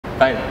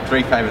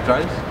Three favourite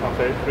throws?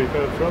 Okay, 3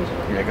 favourite throws?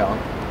 Yeah, go on.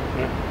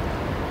 Yeah.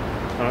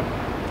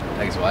 Alright.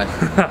 Take us away.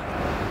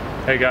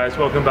 Hey guys,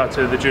 welcome back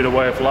to the Judo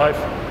Way of Life.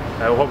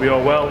 I hope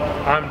you're well.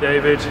 I'm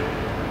David.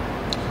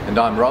 And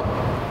I'm Rob.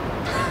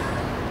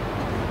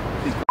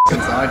 His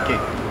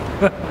sidekick.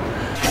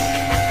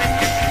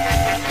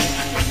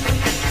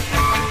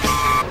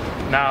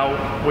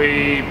 Now,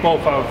 we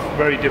both have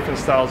very different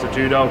styles of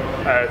judo.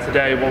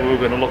 Today what we were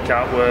going to look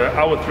at were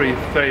our 3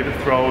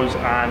 favourite throws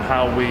and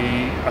how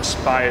we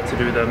aspire to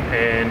do them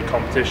in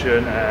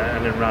competition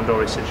and in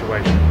Randori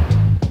situation.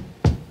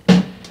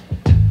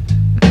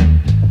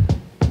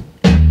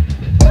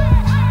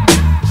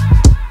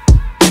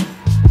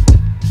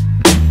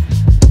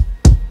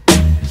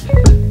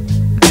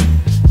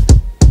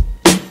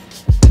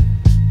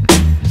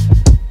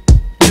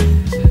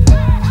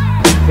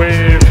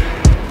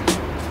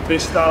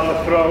 This style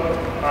of throw,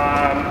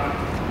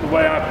 the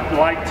way I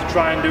like to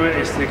try and do it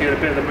is to get a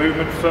bit of the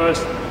movement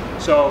first.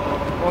 So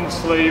on the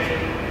sleeve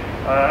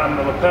and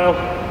the lapel,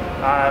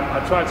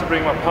 I try to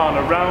bring my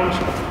partner round,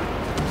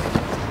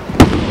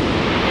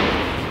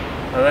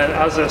 and then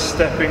as they're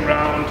stepping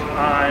round,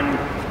 I'm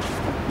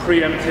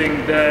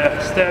preempting their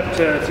step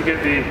to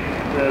get the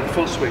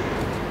foot sweep.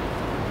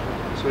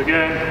 So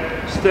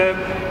again, step,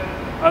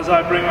 as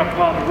I bring my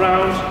partner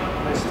round,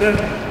 they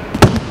step,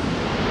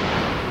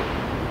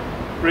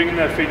 bringing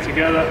their feet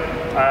together.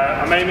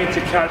 I'm aiming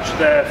to catch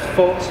their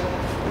foot.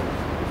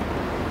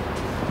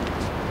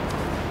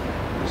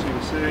 As you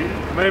can see,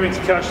 I'm aiming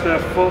to catch their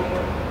foot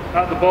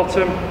at the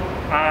bottom,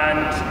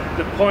 and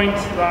the point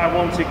that I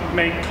want to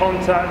make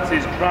contact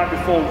is right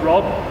before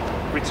Rob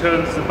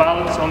returns the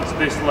balance onto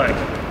this leg.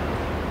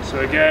 So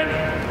again,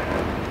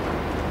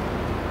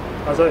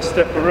 as I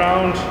step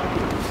around,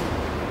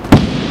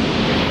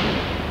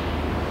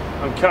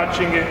 I'm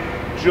catching it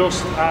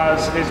just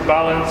as his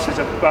balance is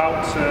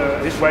about,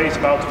 his weight is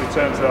about to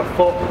return to that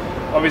foot.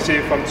 Obviously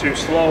if I'm too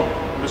slow,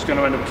 I'm just going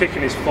to end up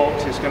kicking his foot.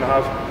 He's going to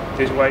have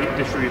his weight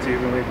distributed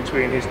evenly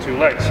between his 2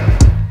 legs.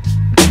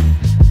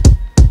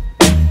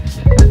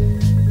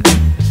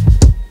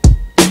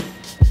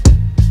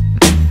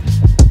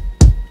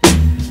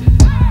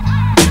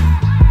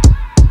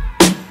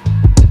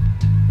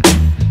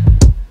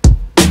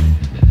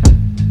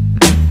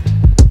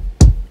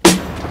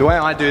 The way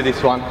I do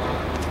this one,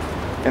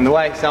 and the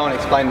way someone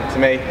explained it to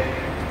me,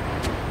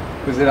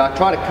 was that I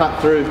try to cut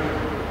through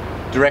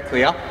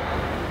directly up,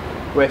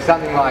 where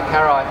something like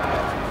Harai,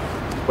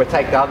 we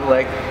take the other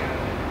leg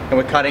and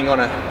we're cutting on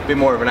a bit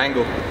more of an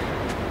angle.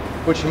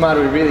 Uchi-Mata,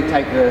 we really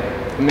take the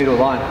middle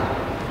line.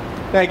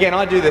 Now again,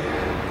 I do the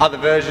other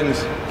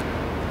versions,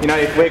 you know,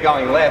 if we're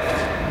going left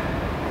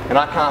and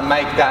I can't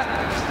make that,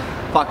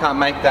 if I can't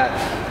make that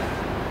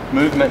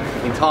movement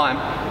in time,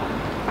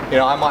 you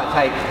know, I might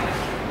take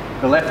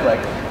the left leg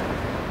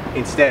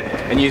instead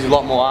and use a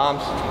lot more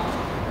arms.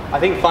 I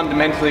think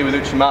fundamentally with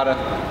Uchi-Mata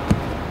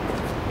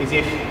is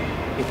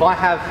if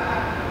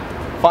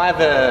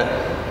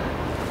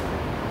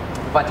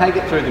I take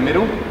it through the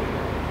middle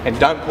and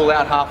don't pull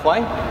out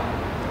halfway,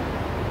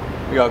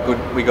 we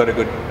got a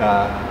good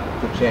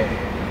chance.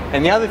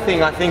 And the other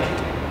thing, I think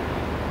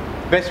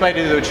the best way to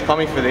do the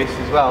Uchi-Komi for this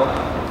as well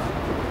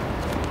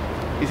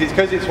is it's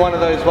because it's one of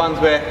those ones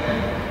where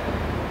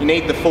you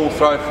need the full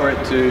throw for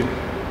it to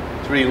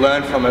really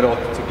learn from it or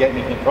to get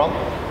anything from.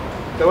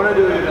 So when I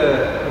do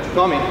the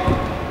Uchi-Komi,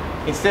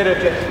 instead of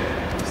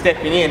just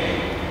stepping in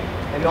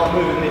and not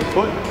moving this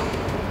foot,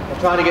 I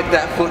try to get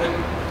that foot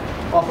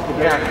off the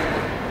ground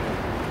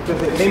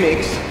because it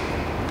mimics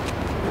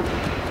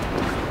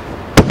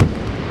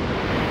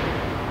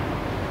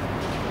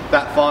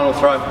that final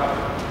throw.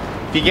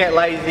 If you get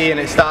lazy and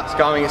it starts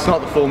going, it's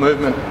not the full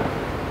movement.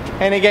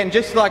 And again,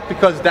 just like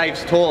because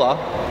Dave's taller,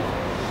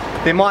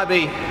 there might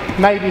be,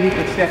 maybe he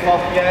could step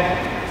off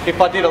here. If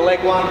I did a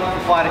leg one,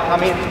 if I had to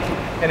come in,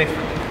 and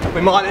if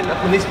we might end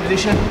up in this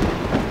position.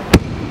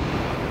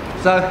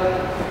 So,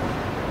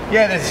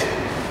 yeah,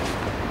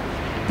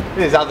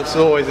 there's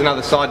always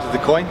another side to the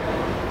coin,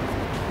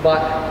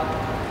 but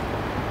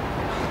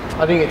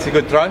I think it's a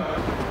good throw.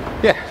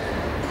 Yeah,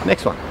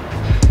 next one.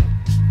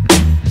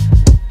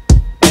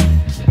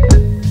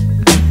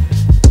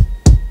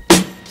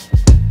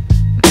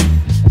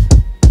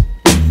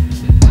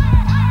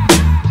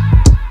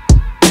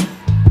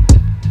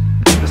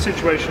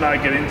 Situation I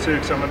get into,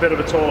 because I'm a bit of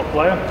a taller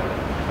player,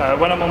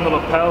 when I'm on the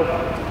lapel,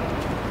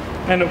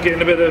 I end up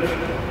getting a bit of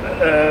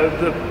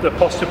the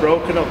posture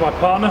broken of my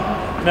partner.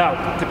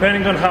 Now,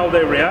 depending on how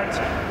they react,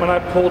 when I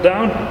pull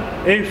down,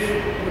 if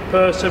the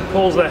person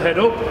pulls their head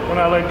up, when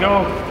I let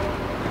go,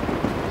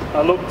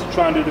 I look to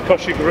try and do the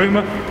Koshi-Gari.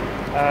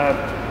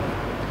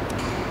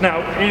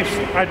 Now,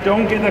 if I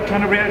don't get that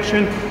kind of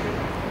reaction,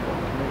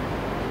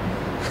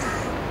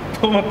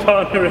 put my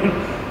partner in,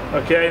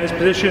 okay, in this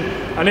position,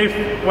 and if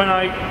when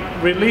I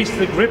release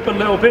the grip a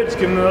little bit, it's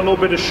giving them a little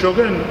bit of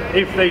sugar, and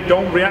if they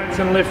don't react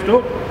and lift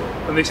up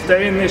and they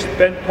stay in this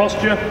bent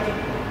posture,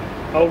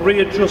 I'll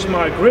readjust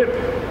my grip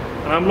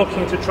and I'm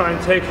looking to try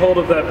and take hold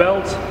of their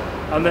belt,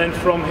 and then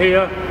from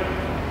here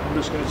I'm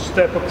just going to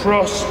step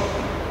across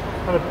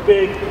and a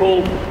big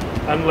pull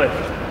and lift.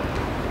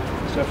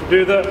 So if we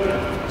do that,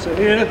 so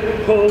here,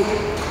 pull,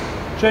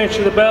 change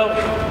to the belt,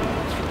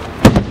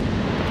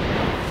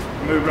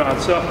 move around.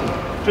 So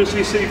just so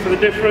you see for the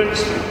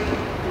difference,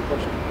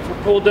 if we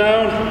pull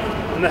down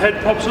and the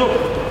head pops up,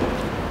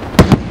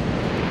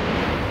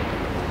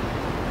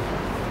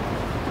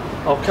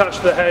 I'll catch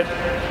the head.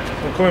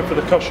 I'm coming for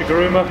the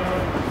Koshi-Gari,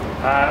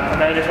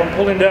 and then if I'm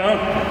pulling down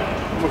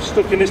and we're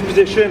stuck in this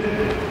position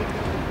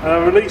and I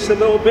release a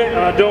little bit and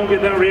I don't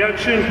get that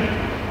reaction,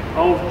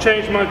 I'll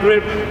change my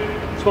grip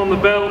to on the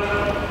belt,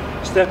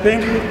 step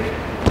in.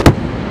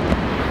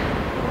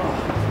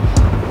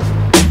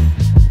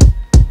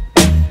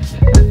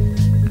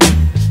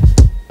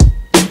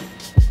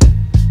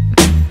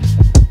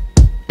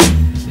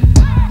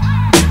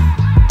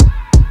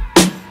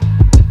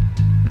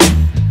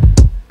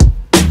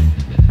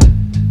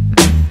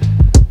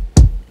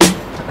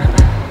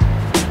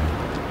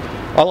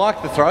 I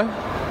like the throw.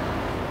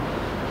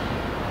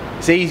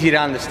 It's easy to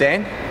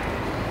understand.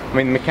 I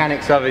mean, the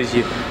mechanics of it is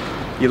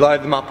you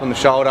load them up on the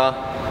shoulder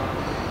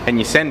and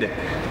you send it,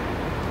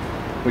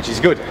 which is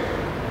good.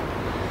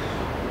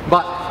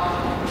 But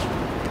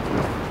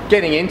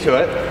getting into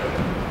it,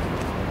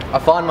 I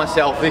find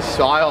myself,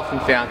 I often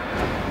found,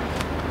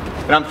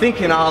 and I'm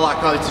thinking,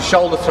 oh, it's a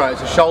shoulder throw,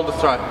 it's a shoulder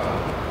throw.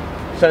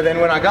 So then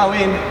when I go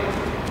in,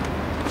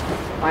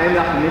 I end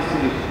up in this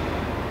position.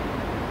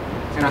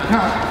 And I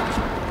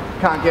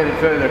can't get it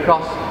further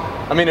across.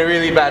 I'm in a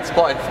really bad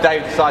spot. If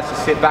Dave decides to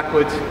sit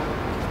backwards,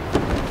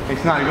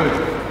 it's no good.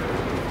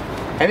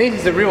 And this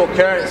is a real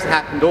occurrence that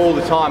happened all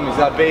the time, is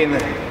I'd be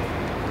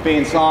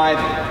inside,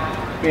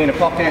 be in a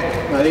pocket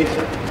like this.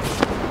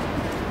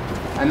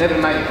 I never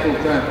made a full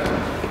turn.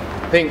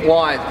 I think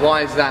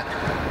why is that?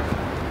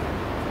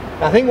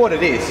 I think what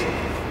it is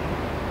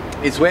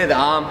where the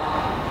arm,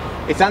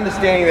 it's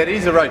understanding that it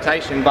is a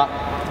rotation, but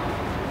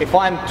if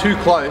I'm too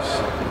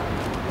close,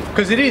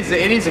 because it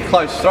is a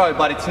close throw,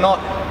 but it's not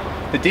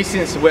the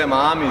distance of where my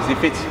arm is.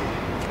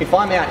 If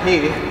I'm out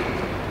here,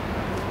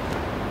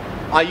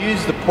 I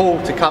use the pull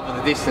to cover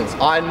the distance.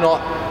 I'm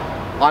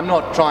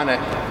not trying to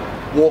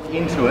walk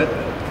into it.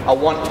 I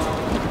want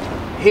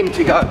him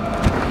to go.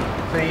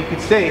 So you can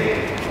see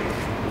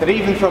that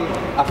even from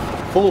a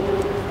full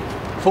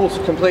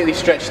completely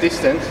stretched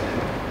distance,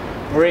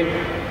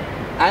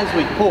 as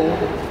we pull,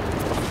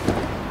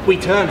 we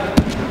turn,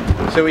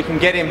 so we can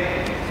get him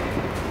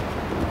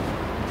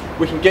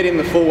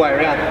the full way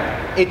around.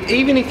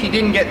 Even if you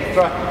didn't get the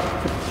throw,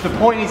 the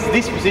point is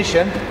this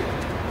position,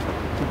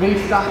 to be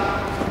stuck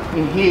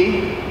in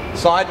here,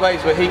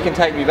 sideways where he can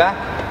take me back,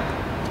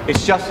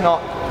 it's just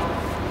not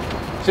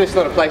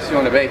a place you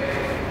want to be.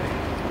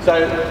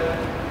 So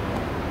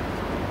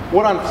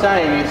what I'm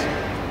saying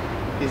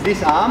is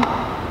this arm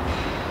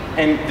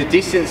and the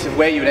distance of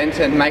where you would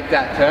enter and make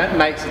that turn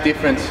makes a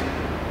difference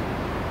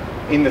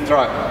in the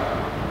throw.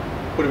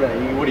 What about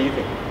you? What do you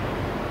think?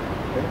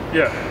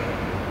 Yeah.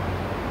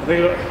 I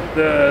think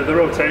the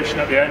rotation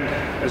at the end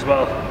as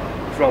well,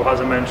 Rob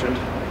hasn't mentioned.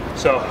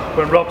 So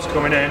when Rob's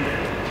coming in,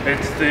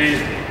 it's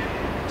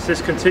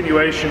this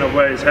continuation of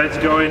where his head's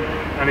going,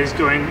 and he's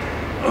going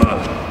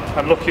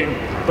and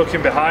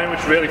looking behind,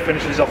 which really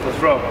finishes off the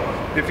throw.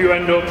 If you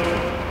end up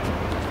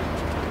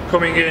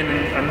coming in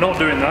and not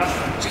doing that,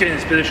 just getting in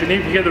this position,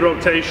 even if you get the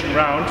rotation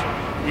round,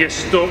 you get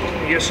stuck,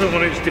 you get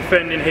someone who's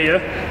defending here.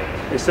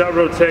 It's that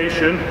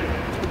rotation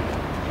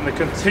and the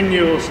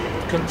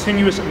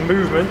continuous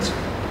movement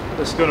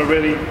that's going to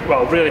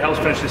really helps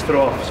finish this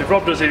throw off. So if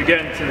Rob does it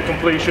again to the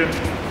completion.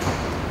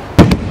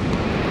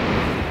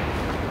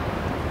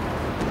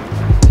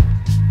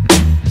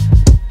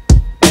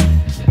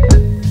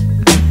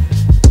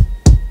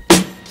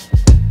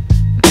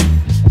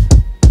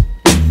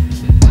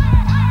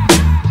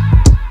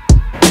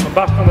 I'm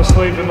back on the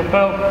sleeve and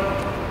lapel.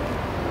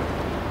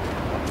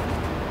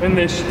 In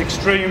this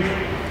extreme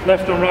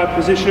left and right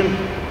position.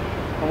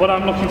 And what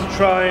I'm looking to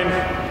try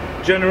and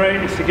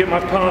generate is to get my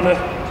partner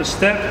to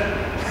step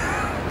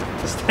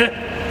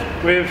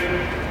with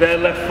their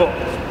left foot.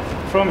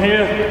 From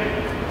here,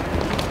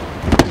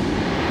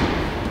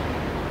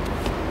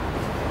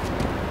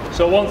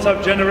 so once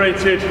I've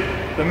generated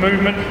the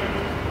movement,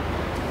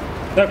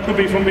 that could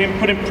be from being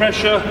putting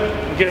pressure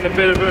and getting a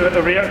bit of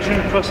a reaction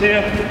across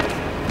here.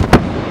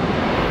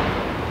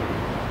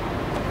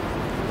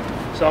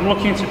 So I'm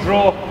looking to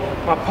draw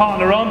my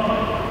partner on.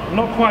 I'm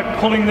not quite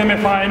pulling them.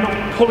 If I end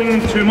up pulling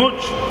them too much,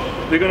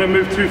 they're going to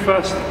move too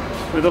fast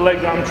with the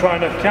leg that I'm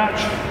trying to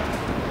catch.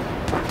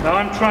 Now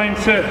I'm trying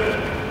to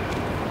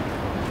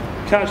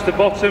catch the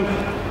bottom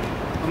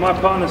of my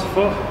partner's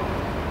foot.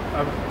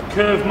 I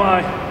curve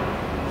my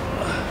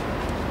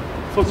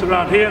foot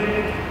around here,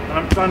 and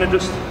I'm trying to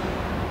just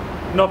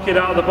knock it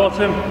out of the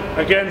bottom.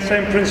 Again,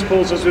 same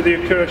principles as with the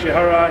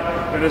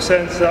Okuri-Ashi-Harai, in the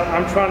sense that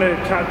I'm trying to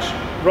catch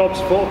Rob's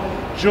foot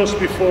just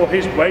before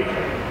his weight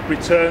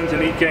returns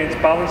and he gains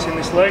balance in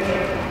this leg.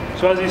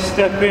 So as he's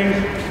stepping,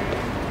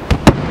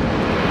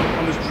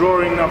 I'm just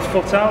drawing that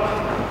foot out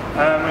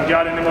and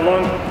guiding him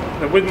along.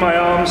 Then with my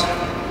arms,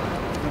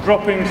 I'm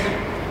dropping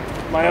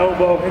my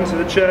elbow into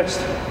the chest,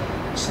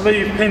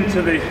 sleeve pinned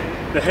to the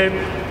hip,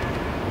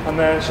 and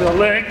then to the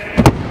leg,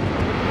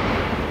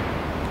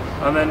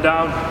 and then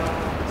down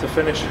to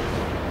finish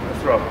the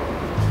throw.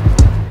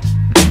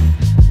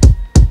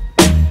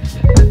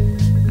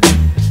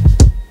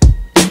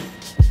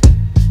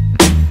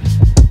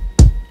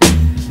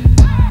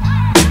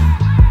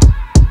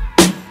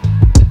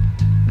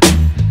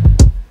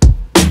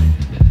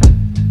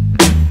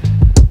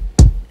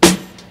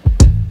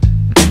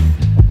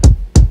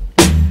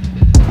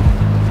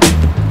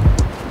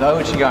 The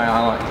O-Uchi-Gari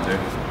I like to do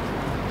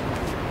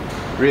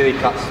really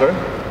cuts through.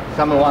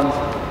 Some of the ones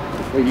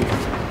where you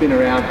spin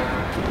around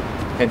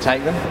and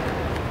take them,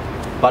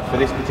 but for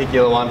this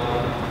particular one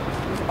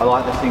I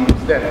like the single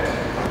step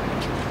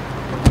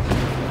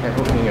and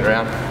hooking it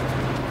around.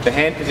 The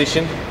hand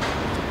position,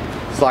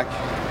 it's like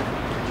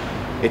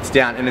it's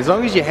down, and as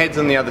long as your head's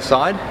on the other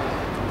side,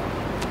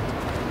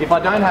 if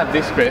I don't have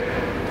this grip,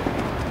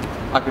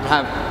 I could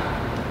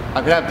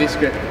have this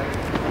grip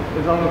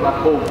as long as I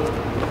pull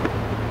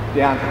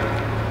down.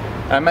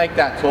 And I make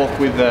that torque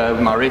with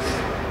my wrist.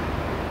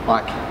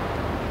 Like,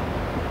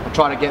 I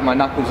try to get my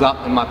knuckles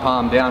up and my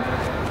palm down.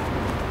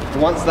 And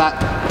once I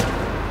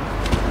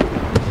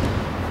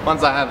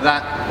have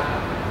that,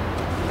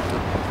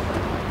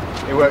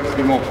 it works a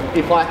bit more.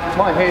 If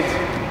my head's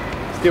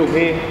still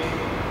here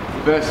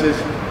versus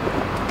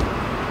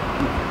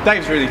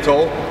Dave's really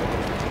tall,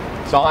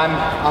 so I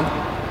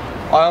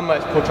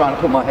almost trying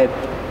to put my head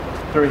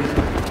through his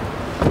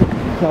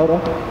shoulder.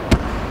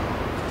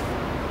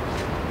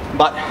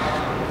 But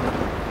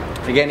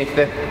again, if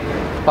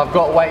I've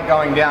got weight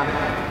going down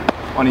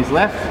on his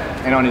left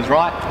and on his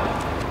right,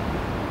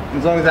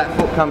 as long as that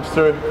foot comes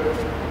through,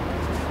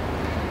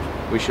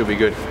 we should be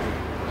good.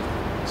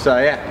 So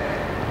yeah,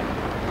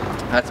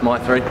 that's my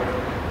three.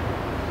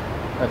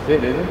 That's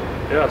it, isn't it?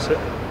 Yeah, that's it.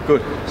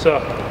 Good. So,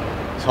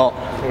 it's hot.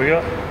 What we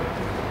got?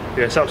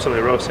 Yeah, it's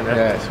absolutely roasting here.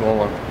 Yeah, it's a warm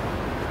one.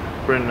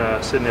 We're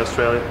in Sydney,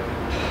 Australia.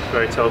 It's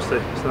very toasty.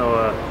 There's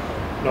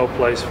no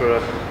place for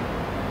a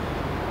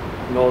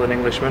Northern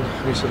Englishman,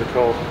 used to the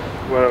cold.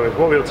 Where are we?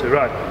 What are we up to?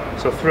 Right,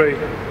 so three.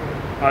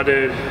 I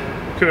did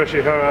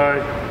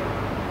Okuri-Ashi-Harai,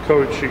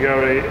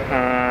 Ko-Uchi-Gari,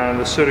 and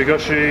the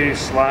Tsuri-Goshi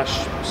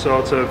 /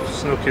 sort of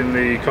snuck in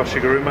the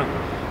Koshiguruma.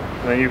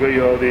 And then you've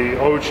got the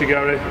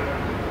O-Uchi-Gari,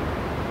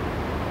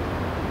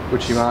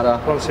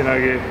 Uchi-Mata,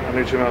 Ippon-Seoi-Nage, and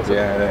Uchi-Mata.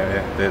 Yeah,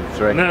 they're the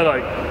three. And they're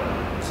like,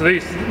 so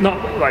these,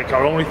 not like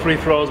our only three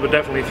throws, but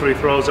definitely three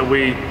throws that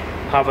we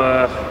have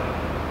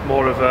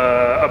more of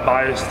a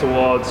bias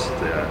towards.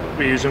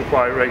 We use them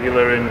quite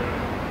regular in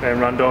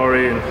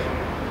Randori and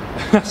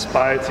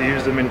aspire to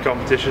use them in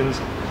competitions.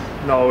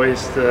 Not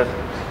always the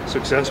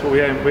success, but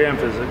we aim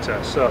for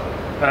success. So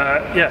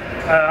yeah,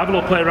 have a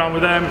little play around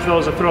with them. If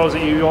those are throws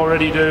that you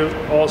already do,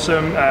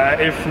 awesome.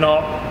 If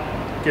not,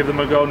 give them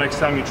a go next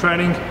time you're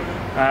training.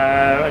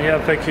 And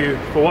yeah, thank you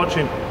for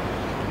watching.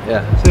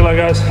 Yeah. See you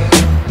later,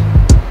 guys.